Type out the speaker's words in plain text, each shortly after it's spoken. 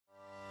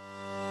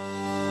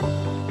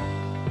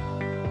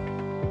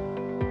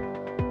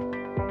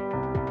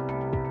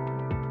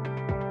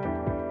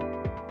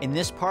In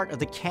this part of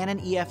the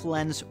Canon EF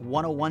Lens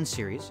 101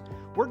 series,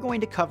 we're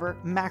going to cover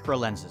macro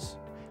lenses,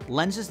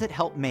 lenses that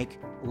help make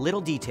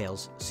little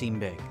details seem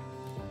big.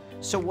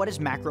 So what is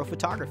macro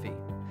photography?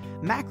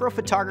 Macro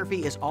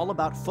photography is all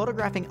about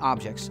photographing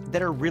objects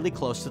that are really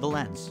close to the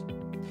lens.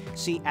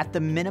 See, at the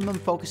minimum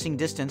focusing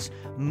distance,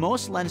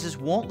 most lenses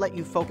won't let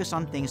you focus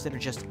on things that are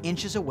just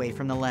inches away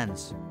from the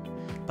lens.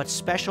 But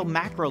special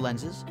macro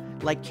lenses,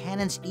 like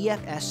Canon's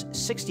EF-S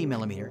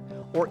 60mm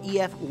or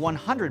EF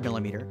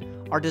 100mm,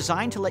 are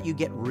designed to let you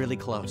get really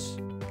close.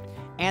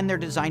 And they're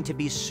designed to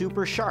be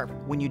super sharp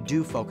when you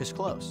do focus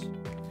close.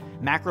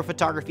 Macro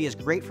photography is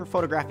great for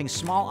photographing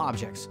small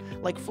objects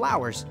like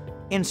flowers,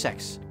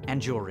 insects, and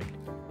jewelry.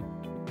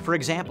 For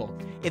example,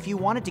 if you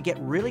wanted to get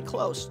really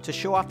close to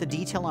show off the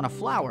detail on a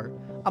flower,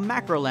 a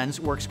macro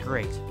lens works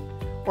great.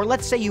 Or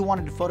let's say you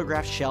wanted to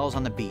photograph shells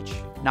on the beach.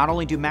 Not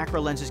only do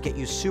macro lenses get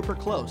you super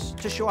close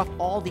to show off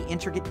all the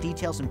intricate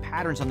details and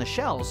patterns on the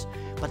shells,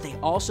 but they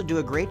also do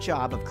a great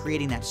job of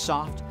creating that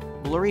soft,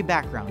 blurry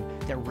background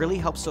that really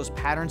helps those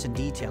patterns and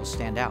details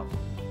stand out.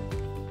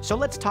 So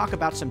let's talk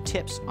about some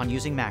tips on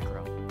using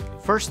macro.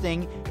 First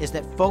thing is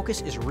that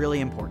focus is really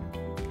important.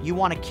 You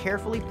want to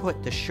carefully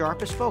put the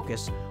sharpest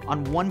focus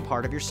on one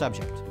part of your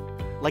subject,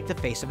 like the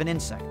face of an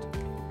insect.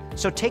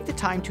 So take the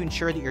time to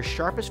ensure that your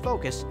sharpest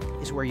focus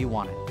is where you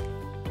want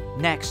it.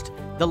 Next,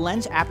 the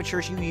lens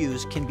apertures you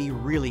use can be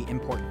really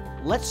important.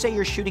 Let's say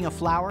you're shooting a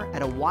flower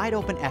at a wide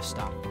open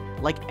f-stop,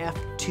 like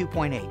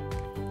f2.8.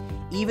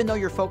 Even though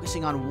you're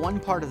focusing on one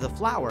part of the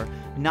flower,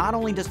 not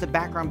only does the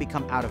background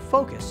become out of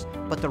focus,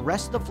 but the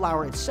rest of the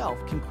flower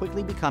itself can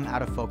quickly become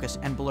out of focus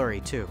and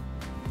blurry too.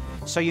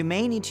 So you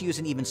may need to use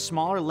an even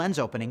smaller lens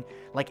opening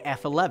like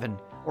f11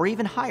 or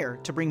even higher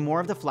to bring more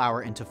of the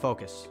flower into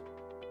focus.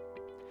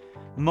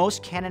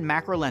 Most Canon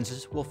macro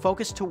lenses will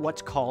focus to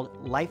what's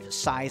called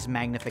life-size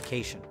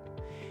magnification.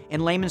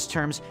 In layman's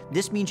terms,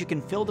 this means you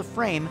can fill the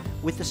frame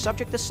with the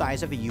subject the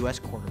size of a US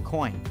quarter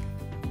coin.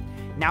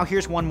 Now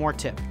here's one more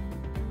tip.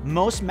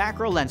 Most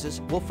macro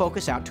lenses will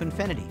focus out to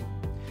infinity.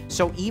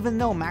 So even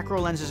though macro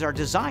lenses are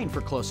designed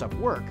for close-up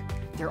work,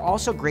 they're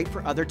also great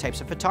for other types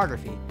of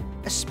photography,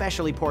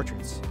 especially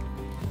portraits.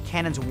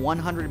 Canon's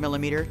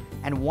 100mm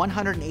and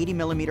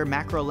 180mm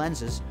macro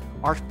lenses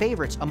are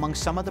favorites among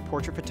some of the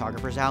portrait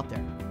photographers out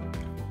there.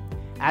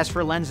 As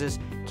for lenses,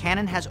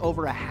 Canon has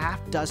over a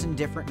half dozen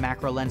different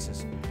macro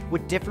lenses,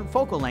 with different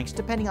focal lengths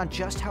depending on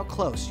just how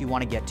close you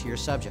want to get to your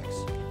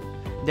subjects.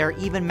 There are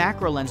even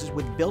macro lenses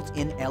with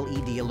built-in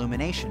LED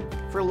illumination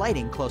for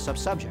lighting close-up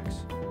subjects.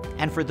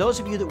 And for those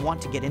of you that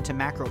want to get into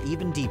macro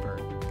even deeper,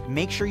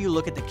 make sure you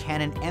look at the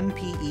Canon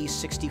Mpe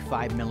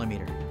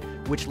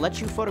 65mm, which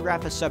lets you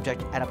photograph a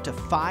subject at up to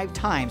 5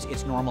 times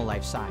its normal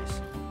life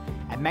size.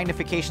 At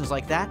magnifications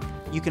like that,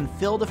 you can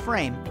fill the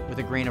frame with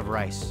a grain of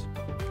rice.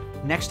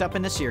 Next up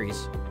in the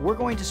series, we're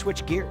going to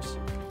switch gears,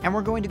 and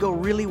we're going to go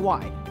really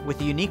wide with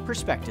the unique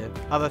perspective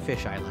of a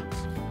fisheye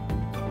lens.